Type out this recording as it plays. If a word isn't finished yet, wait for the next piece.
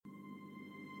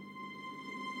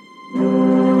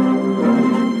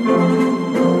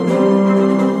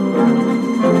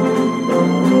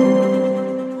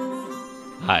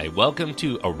Welcome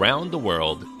to Around the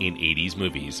World in 80s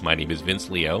Movies. My name is Vince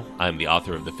Leo. I'm the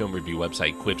author of the film review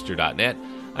website Quipster.net.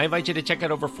 I invite you to check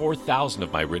out over 4,000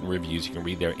 of my written reviews. You can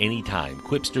read there anytime.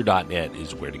 Quipster.net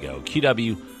is where to go.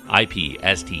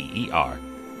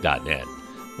 QWIPSTER.net.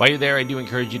 While you're there, I do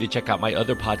encourage you to check out my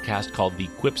other podcast called the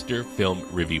Quipster Film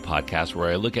Review Podcast,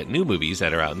 where I look at new movies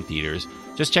that are out in theaters.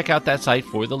 Just check out that site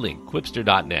for the link,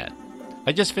 Quipster.net.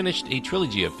 I just finished a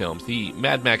trilogy of films, the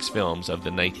Mad Max films of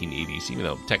the 1980s, even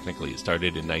though technically it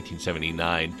started in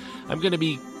 1979. I'm going to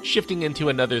be shifting into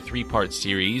another three-part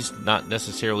series, not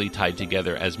necessarily tied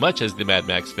together as much as the Mad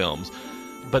Max films,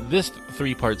 but this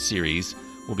three-part series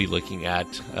will be looking at,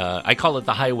 I call it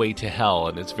The Highway to Hell,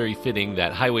 and it's very fitting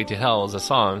that Highway to Hell is a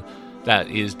song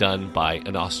that is done by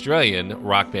an Australian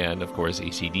rock band, of course,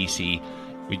 AC/DC.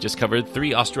 We just covered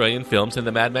 3 Australian films in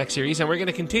the Mad Max series, and we're going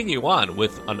to continue on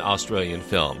with an Australian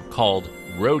film called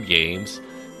Roadgames,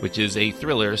 which is a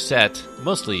thriller set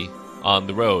mostly on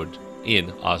the road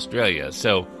in Australia.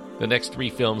 So the next 3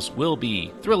 films will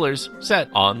be thrillers set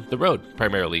on the road,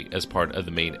 primarily as part of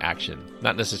the main action.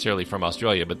 Not necessarily from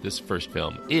Australia, but this first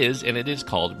film is, and it is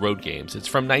called Roadgames. It's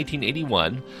from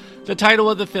 1981. The title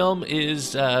of the film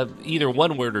is either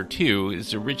one word or two.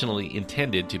 It's originally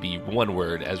intended to be one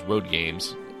word as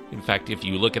Roadgames. In fact, if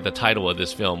you look at the title of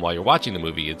this film while you're watching the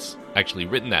movie, it's actually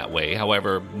written that way.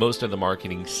 However, most of the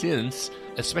marketing since,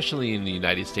 especially in the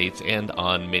United States and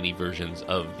on many versions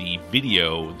of the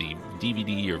video, the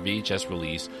DVD or VHS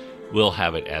release, will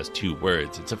have it as 2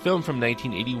 words. It's a film from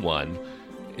 1981.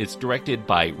 It's directed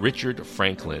by Richard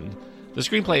Franklin. The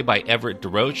screenplay by Everett De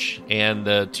Roche, and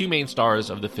the 2 main stars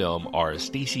of the film are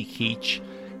Stacy Keach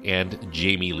and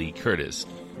Jamie Lee Curtis,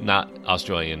 not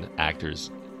Australian actors,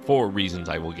 for reasons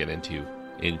I will get into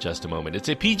in just a moment. It's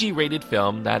a PG-rated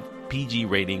film. That PG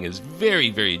rating is very,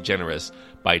 very generous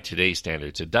by today's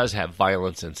standards. It does have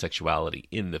violence and sexuality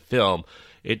in the film.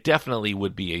 It definitely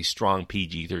would be a strong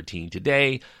PG-13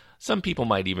 today. Some people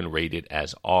might even rate it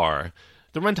as R.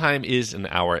 The runtime is 1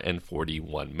 hour and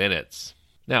 41 minutes.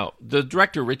 Now, the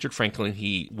director, Richard Franklin,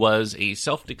 he was a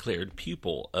self-declared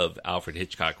pupil of Alfred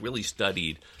Hitchcock, really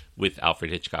studied with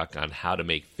Alfred Hitchcock on how to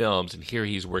make films, and here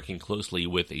he's working closely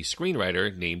with a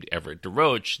screenwriter named Everett De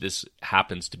Roche. This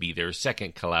happens to be their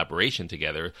second collaboration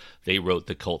together. They wrote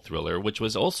the cult thriller, which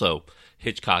was also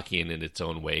Hitchcockian in its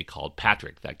own way, called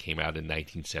Patrick, that came out in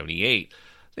 1978.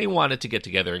 They wanted to get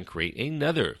together and create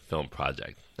another film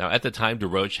project. Now, at the time, De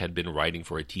Roche had been writing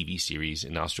for a TV series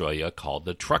in Australia called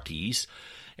The Truckies,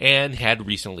 and had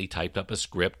recently typed up a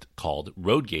script called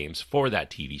Roadgames for that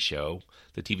TV show.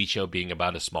 The TV show being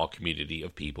about a small community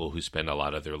of people who spend a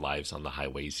lot of their lives on the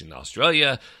highways in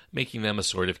Australia, making them a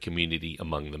sort of community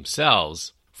among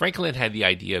themselves. Franklin had the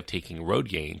idea of taking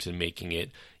Roadgames and making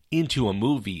it into a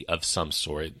movie of some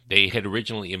sort. They had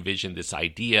originally envisioned this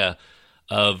idea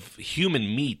of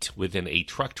human meat within a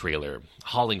truck trailer,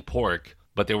 hauling pork,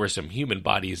 but there were some human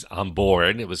bodies on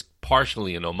board. It was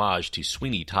partially an homage to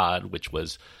Sweeney Todd, which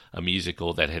was a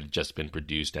musical that had just been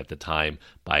produced at the time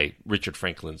by Richard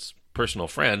Franklin's personal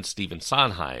friend, Stephen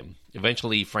Sondheim.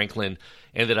 Eventually, Franklin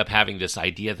ended up having this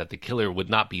idea that the killer would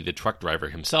not be the truck driver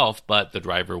himself, but the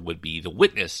driver would be the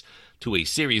witness to a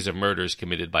series of murders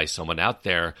committed by someone out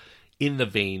there, in the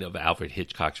vein of Alfred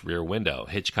Hitchcock's Rear Window.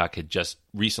 Hitchcock had just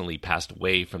recently passed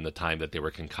away from the time that they were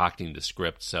concocting the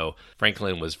script, so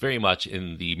Franklin was very much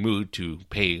in the mood to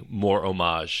pay more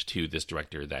homage to this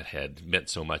director that had meant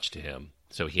so much to him.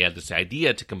 So he had this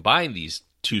idea to combine these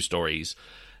 2 stories,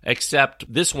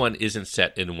 except this one isn't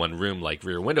set in one room like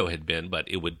Rear Window had been, but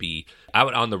it would be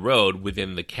out on the road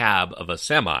within the cab of a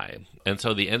semi. And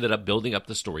so they ended up building up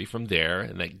the story from there,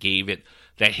 and that gave it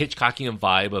that Hitchcockian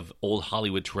vibe of old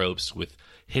Hollywood tropes with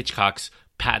Hitchcock's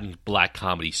patent black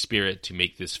comedy spirit to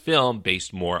make this film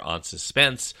based more on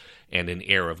suspense and an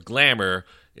air of glamour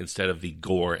instead of the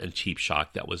gore and cheap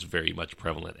shock that was very much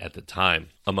prevalent at the time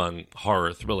among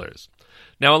horror thrillers.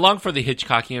 Now, along for the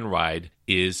Hitchcockian ride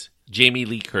is Jamie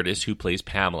Lee Curtis, who plays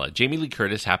Pamela. Jamie Lee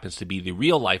Curtis happens to be the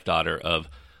real-life daughter of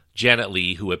Janet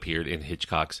Leigh, who appeared in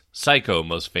Hitchcock's Psycho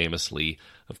most famously.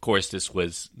 Of course, this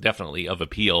was definitely of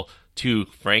appeal to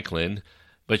Franklin,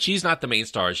 but she's not the main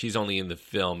star. She's only in the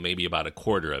film maybe about a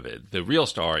quarter of it. The real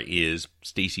star is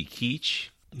Stacy Keach,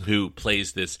 who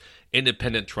plays this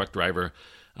independent truck driver,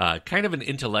 kind of an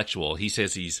intellectual. He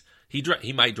says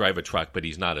he might drive a truck, but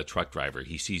he's not a truck driver.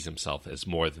 He sees himself as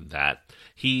more than that.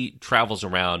 He travels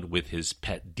around with his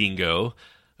pet dingo,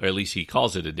 or at least he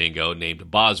calls it a dingo,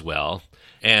 named Boswell.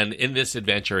 And in this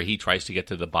adventure, he tries to get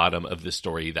to the bottom of this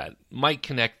story that might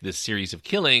connect this series of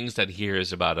killings that he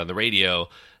hears about on the radio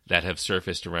that have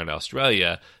surfaced around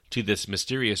Australia to this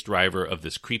mysterious driver of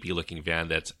this creepy-looking van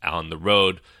that's on the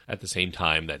road at the same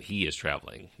time that he is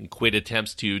traveling. And Quid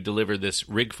attempts to deliver this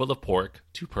rig full of pork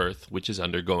to Perth, which is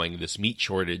undergoing this meat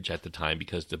shortage at the time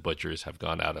because the butchers have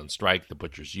gone out on strike, the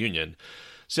Butchers' Union.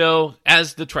 So,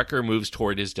 as the trucker moves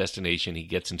toward his destination, he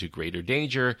gets into greater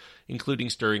danger, including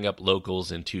stirring up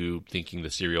locals into thinking the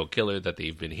serial killer that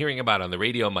they've been hearing about on the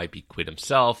radio might be Quid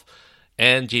himself.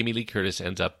 And Jamie Lee Curtis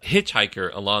ends up hitchhiker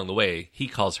along the way. He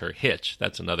calls her Hitch.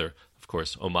 That's another, of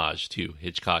course, homage to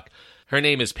Hitchcock. Her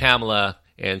name is Pamela,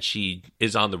 and she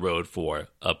is on the road for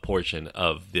a portion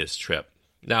of this trip.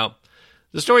 Now,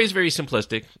 the story is very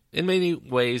simplistic. In many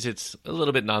ways, it's a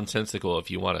little bit nonsensical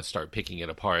if you want to start picking it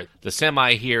apart. The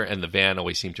semi here and the van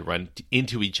always seem to run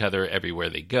into each other everywhere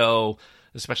they go,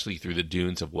 especially through the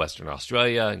dunes of Western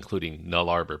Australia, including Null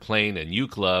Arbor Plain and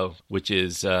Eucla, which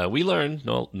is, we learned,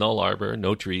 Null Arbor,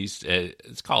 no trees.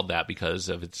 It's called that because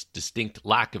of its distinct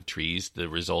lack of trees, the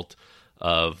result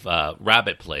of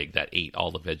rabbit plague that ate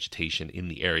all the vegetation in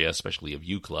the area, especially of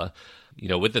Eucla. You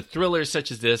know, with a thriller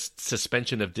such as this,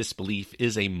 suspension of disbelief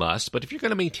is a must, but if you're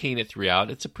going to maintain it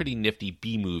throughout, it's a pretty nifty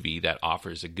B-movie that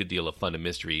offers a good deal of fun and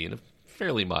mystery in a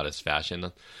fairly modest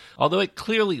fashion. Although it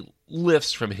clearly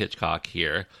lifts from Hitchcock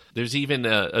here. There's even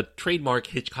a trademark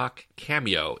Hitchcock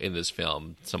cameo in this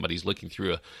film. Somebody's looking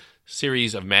through a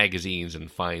series of magazines and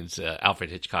finds Alfred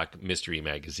Hitchcock Mystery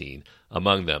Magazine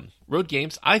among them.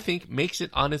 Roadgames, I think, makes it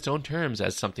on its own terms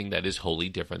as something that is wholly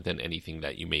different than anything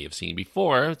that you may have seen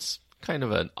before. It's kind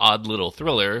of an odd little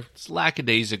thriller. It's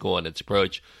lackadaisical in its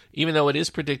approach, even though it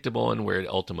is predictable and where it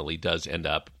ultimately does end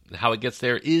up. How it gets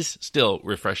there is still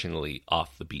refreshingly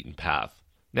off the beaten path.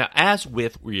 Now, as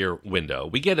with Rear Window,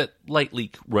 we get a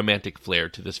lightly romantic flair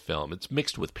to this film. It's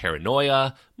mixed with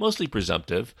paranoia, mostly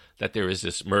presumptive, that there is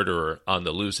this murderer on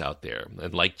the loose out there.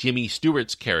 And like Jimmy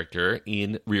Stewart's character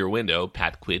in Rear Window,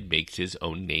 Pat Quid makes his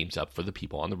own names up for the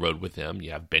people on the road with him.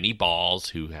 You have Benny Balls,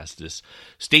 who has this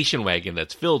station wagon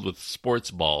that's filled with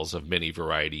sports balls of many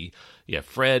variety. You have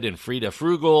Fred and Frida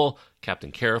Frugal,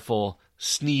 Captain Careful,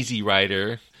 Sneezy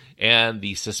Rider, and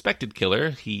the suspected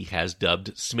killer he has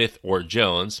dubbed Smith or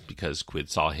Jones because Quid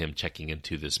saw him checking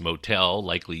into this motel,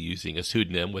 likely using a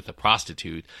pseudonym with a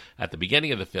prostitute at the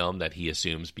beginning of the film that he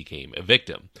assumes became a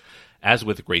victim. As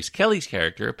with Grace Kelly's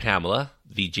character, Pamela,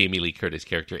 the Jamie Lee Curtis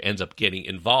character, ends up getting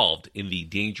involved in the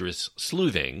dangerous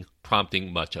sleuthing,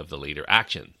 prompting much of the later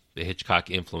action. The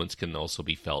Hitchcock influence can also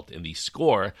be felt in the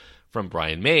score from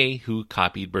Brian May, who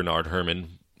copied Bernard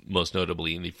Herrmann most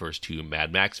notably in the first two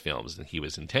Mad Max films, and he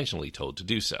was intentionally told to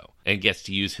do so, and gets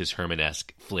to use his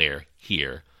Herrmann-esque flair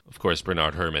here. Of course,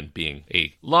 Bernard Herrmann being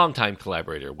a longtime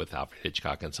collaborator with Alfred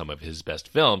Hitchcock on some of his best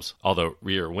films, although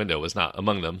Rear Window was not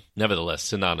among them, nevertheless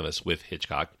synonymous with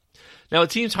Hitchcock. Now,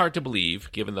 it seems hard to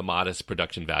believe, given the modest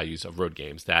production values of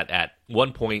Roadgames, that at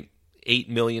 $1.8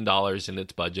 million in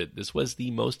its budget, this was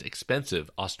the most expensive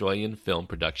Australian film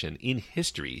production in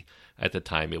history at the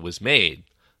time it was made.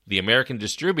 The American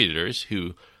distributors,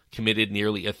 who committed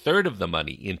nearly a third of the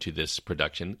money into this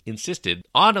production, insisted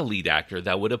on a lead actor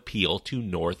that would appeal to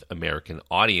North American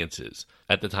audiences.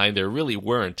 At the time, there really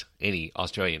weren't any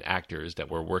Australian actors that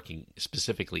were working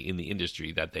specifically in the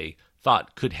industry that they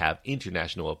thought could have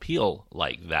international appeal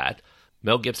like that.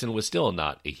 Mel Gibson was still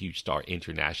not a huge star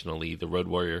internationally. The Road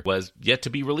Warrior was yet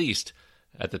to be released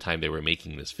at the time they were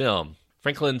making this film.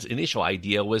 Franklin's initial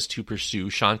idea was to pursue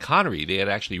Sean Connery. They had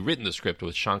actually written the script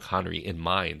with Sean Connery in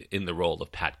mind in the role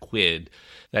of Pat Quid,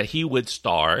 that he would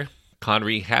star.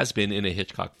 Connery has been in a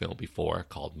Hitchcock film before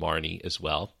called Marnie as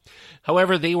well.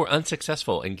 However, they were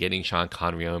unsuccessful in getting Sean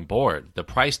Connery on board. The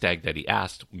price tag that he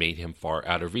asked made him far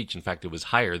out of reach. In fact, it was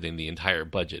higher than the entire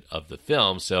budget of the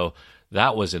film, so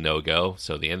that was a no-go.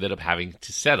 So they ended up having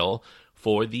to settle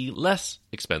for the less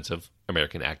expensive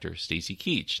American actor Stacy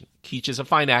Keach. Keach is a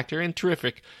fine actor and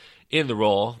terrific in the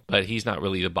role, but he's not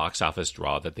really the box office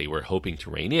draw that they were hoping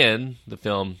to rein in. The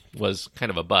film was kind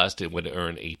of a bust. It would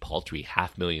earn a paltry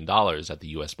 $500,000 at the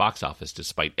U.S. box office,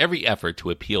 despite every effort to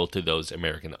appeal to those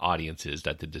American audiences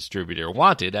that the distributor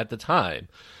wanted at the time.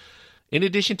 In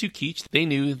addition to Keach, they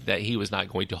knew that he was not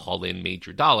going to haul in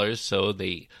major dollars, so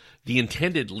the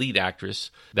intended lead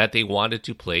actress that they wanted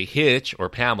to play Hitch, or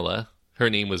Pamela, her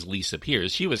name was Lisa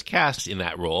Pierce. She was cast in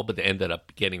that role, but ended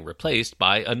up getting replaced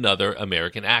by another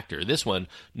American actor. This one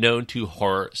known to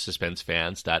horror suspense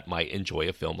fans that might enjoy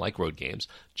a film like Roadgames,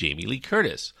 Jamie Lee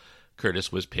Curtis.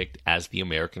 Curtis was picked as the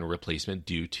American replacement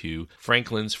due to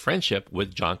Franklin's friendship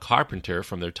with John Carpenter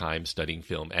from their time studying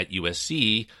film at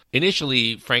USC.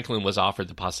 Initially, Franklin was offered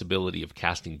the possibility of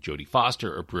casting Jodie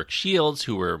Foster or Brooke Shields,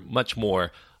 who were much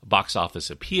more box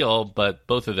office appeal, but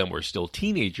both of them were still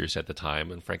teenagers at the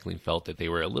time, and Franklin felt that they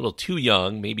were a little too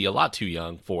young, maybe a lot too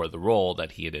young, for the role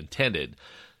that he had intended.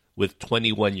 With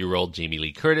 21-year-old Jamie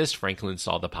Lee Curtis, Franklin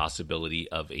saw the possibility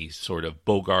of a sort of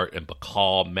Bogart and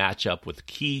Bacall matchup with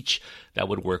Keach that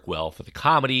would work well for the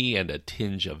comedy and a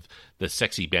tinge of the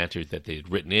sexy banter that they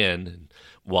had written in. And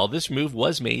while this move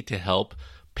was made to help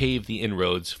pave the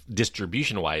inroads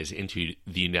distribution-wise into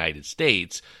the United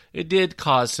States, it did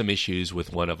cause some issues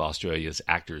with one of Australia's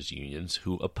actors' unions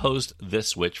who opposed this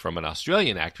switch from an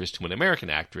Australian actress to an American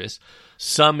actress.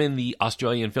 Some in the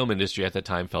Australian film industry at the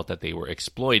time felt that they were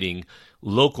exploiting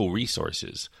local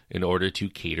resources in order to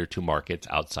cater to markets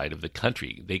outside of the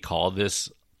country. They call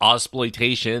this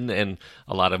Ausploitation, and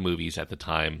a lot of movies at the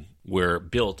time were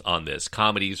built on this,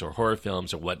 comedies or horror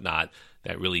films or whatnot,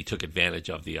 that really took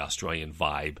advantage of the Australian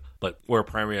vibe, but were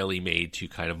primarily made to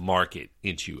kind of market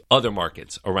into other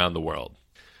markets around the world.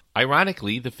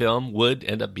 Ironically, the film would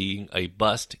end up being a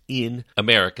bust in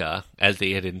America, as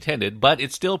they had intended, but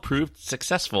it still proved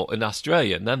successful in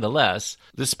Australia nonetheless,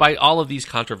 despite all of these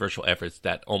controversial efforts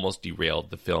that almost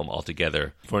derailed the film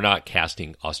altogether for not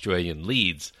casting Australian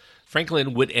leads.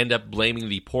 Franklin would end up blaming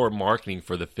the poor marketing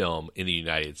for the film in the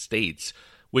United States,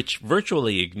 which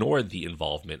virtually ignored the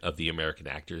involvement of the American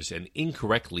actors and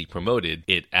incorrectly promoted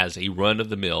it as a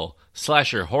run-of-the-mill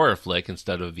slasher horror flick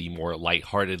instead of the more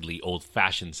lightheartedly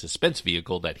old-fashioned suspense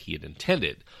vehicle that he had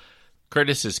intended.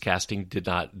 Curtis's casting did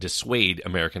not dissuade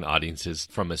American audiences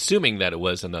from assuming that it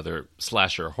was another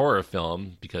slasher horror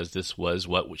film, because this was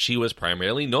what she was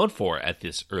primarily known for at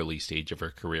this early stage of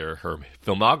her career. Her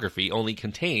filmography only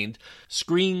contained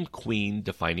Scream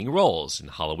Queen-defining roles in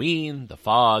Halloween, The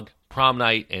Fog, Prom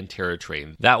Night, and Terror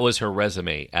Train. That was her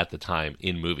resume at the time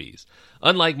in movies.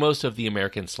 Unlike most of the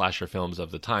American slasher films of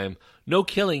the time, no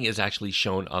killing is actually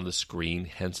shown on the screen,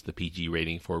 hence the PG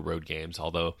rating for Roadgames,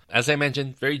 although, as I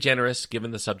mentioned, very generous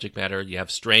given the subject matter. You have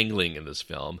strangling in this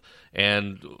film,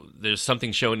 and there's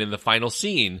something shown in the final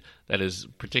scene that is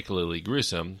particularly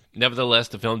gruesome. Nevertheless,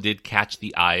 the film did catch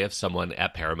the eye of someone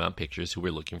at Paramount Pictures who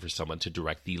were looking for someone to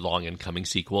direct the long and coming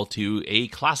sequel to a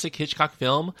classic Hitchcock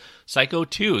film, Psycho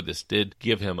 2. This did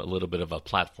give him a little bit of a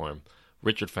platform.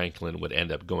 Richard Franklin would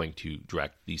end up going to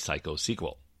direct the Psycho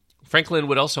sequel. Franklin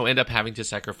would also end up having to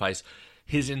sacrifice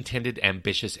his intended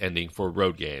ambitious ending for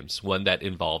Roadgames, one that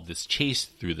involved this chase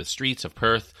through the streets of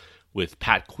Perth, with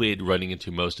Pat Quid running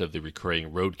into most of the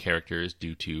recurring road characters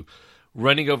due to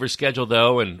running over schedule,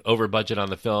 though, and over budget on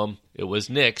the film. It was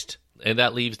nixed, and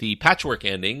that leaves the patchwork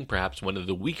ending, perhaps one of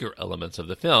the weaker elements of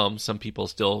the film. Some people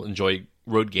still enjoy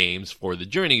Roadgames for the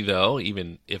journey, though,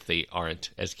 even if they aren't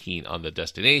as keen on the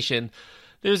destination.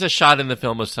 There's a shot in the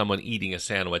film of someone eating a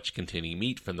sandwich containing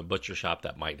meat from the butcher shop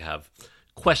that might have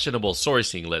questionable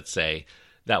sourcing, let's say,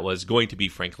 that was going to be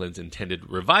Franklin's intended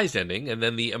revised ending, and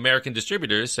then the American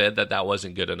distributors said that that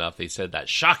wasn't good enough. They said that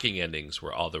shocking endings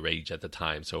were all the rage at the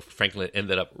time, so Franklin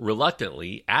ended up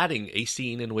reluctantly adding a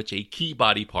scene in which a key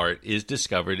body part is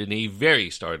discovered in a very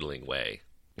startling way.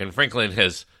 And Franklin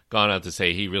has gone on to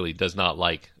say he really does not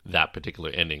like that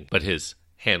particular ending, but his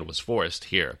hand was forced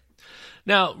here.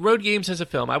 Now, Roadgames as a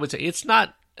film, I would say it's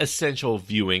not essential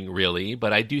viewing, really,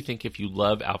 but I do think if you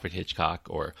love Alfred Hitchcock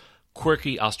or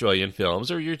quirky Australian films,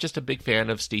 or you're just a big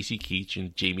fan of Stacy Keach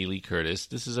and Jamie Lee Curtis,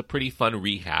 this is a pretty fun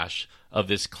rehash of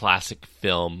this classic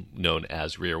film known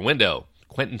as Rear Window.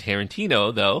 Quentin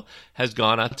Tarantino, though, has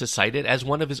gone on to cite it as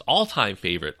one of his all-time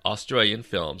favorite Australian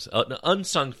films, an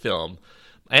unsung film,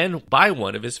 and by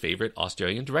one of his favorite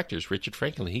Australian directors, Richard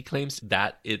Franklin. He claims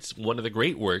that it's one of the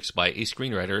great works by a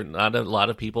screenwriter not a lot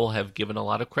of people have given a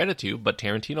lot of credit to, but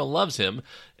Tarantino loves him,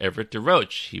 Everett De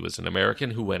Roche. He was an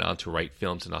American who went on to write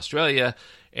films in Australia,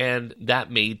 and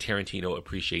that made Tarantino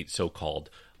appreciate so-called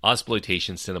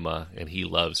exploitation cinema, and he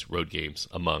loves Roadgames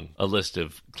among a list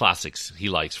of classics he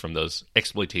likes from those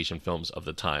exploitation films of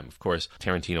the time. Of course,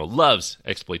 Tarantino loves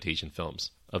exploitation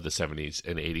films of the 70s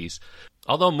and 80s.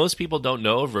 Although most people don't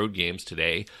know of Roadgames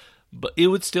today, but it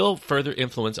would still further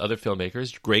influence other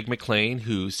filmmakers. Greg McLean,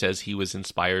 who says he was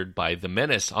inspired by the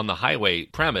menace on the highway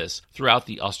premise throughout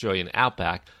the Australian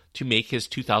outback to make his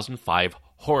 2005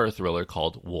 horror thriller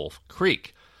called Wolf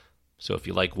Creek. So if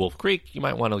you like Wolf Creek, you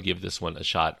might want to give this one a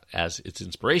shot as its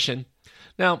inspiration.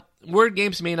 Now,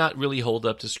 Roadgames may not really hold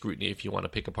up to scrutiny if you want to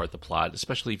pick apart the plot,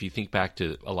 especially if you think back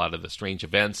to a lot of the strange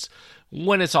events.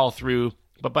 When it's all through,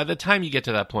 But by the time you get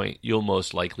to that point, you'll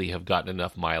most likely have gotten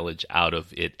enough mileage out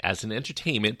of it as an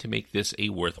entertainment to make this a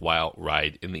worthwhile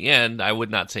ride in the end. I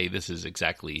would not say this is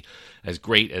exactly as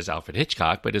great as Alfred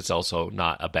Hitchcock, but it's also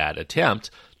not a bad attempt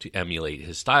to emulate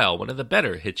his style. One of the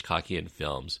better Hitchcockian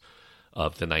films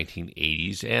of the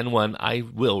 1980s, and one I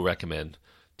will recommend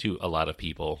to a lot of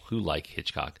people who like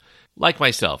Hitchcock. Like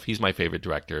myself, he's my favorite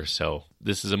director, so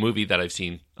this is a movie that I've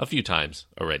seen a few times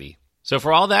already. So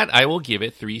for all that, I will give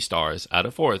it 3 stars out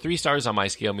of 4. 3 stars on my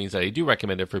scale means that I do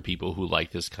recommend it for people who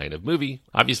like this kind of movie.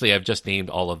 Obviously, I've just named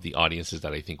all of the audiences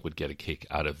that I think would get a kick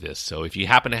out of this. So if you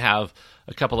happen to have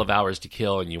a couple of hours to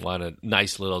kill and you want a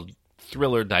nice little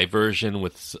thriller diversion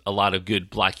with a lot of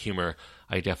good black humor,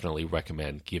 I definitely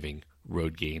recommend giving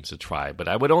Roadgames a try. But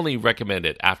I would only recommend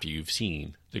it after you've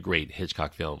seen the great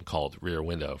Hitchcock film called Rear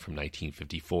Window from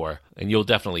 1954. And you'll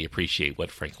definitely appreciate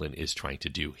what Franklin is trying to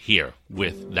do here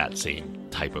with that same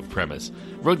type of premise.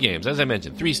 Roadgames, as I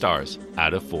mentioned, 3 stars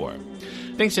out of 4.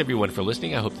 Thanks everyone for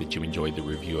listening. I hope that you enjoyed the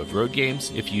review of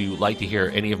Roadgames. If you like to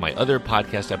hear any of my other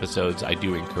podcast episodes, I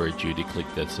do encourage you to click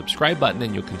the subscribe button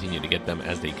and you'll continue to get them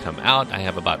as they come out. I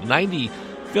have about 90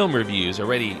 film reviews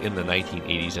already in the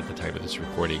 1980s at the time of this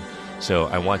recording. So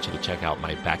I want you to check out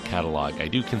my back catalog. I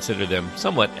do consider them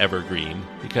somewhat evergreen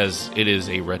because it is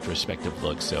a retrospective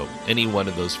look. So any one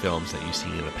of those films that you've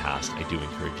seen in the past, I do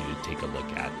encourage you to take a look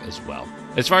at as well.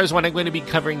 As far as what I'm going to be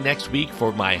covering next week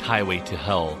for my Highway to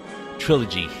Hell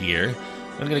trilogy here,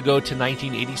 I'm going to go to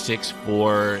 1986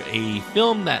 for a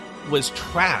film that was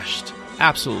trashed,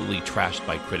 absolutely trashed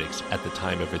by critics at the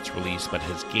time of its release, but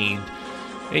has gained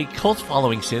a cult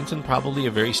following since, and probably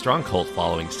a very strong cult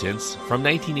following since. From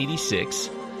 1986,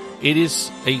 it is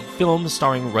a film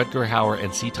starring Rutger Hauer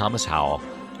and C. Thomas Howell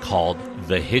called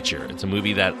The Hitcher. It's a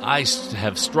movie that I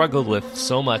have struggled with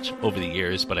so much over the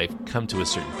years, but I've come to a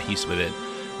certain peace with it,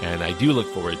 and I do look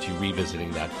forward to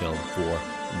revisiting that film for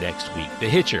next week. The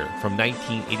Hitcher from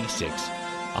 1986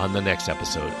 on the next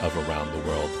episode of Around the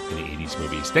World in the 80s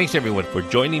Movies. Thanks everyone for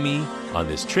joining me on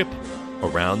this trip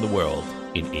around the world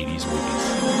in 80s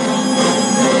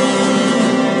movies.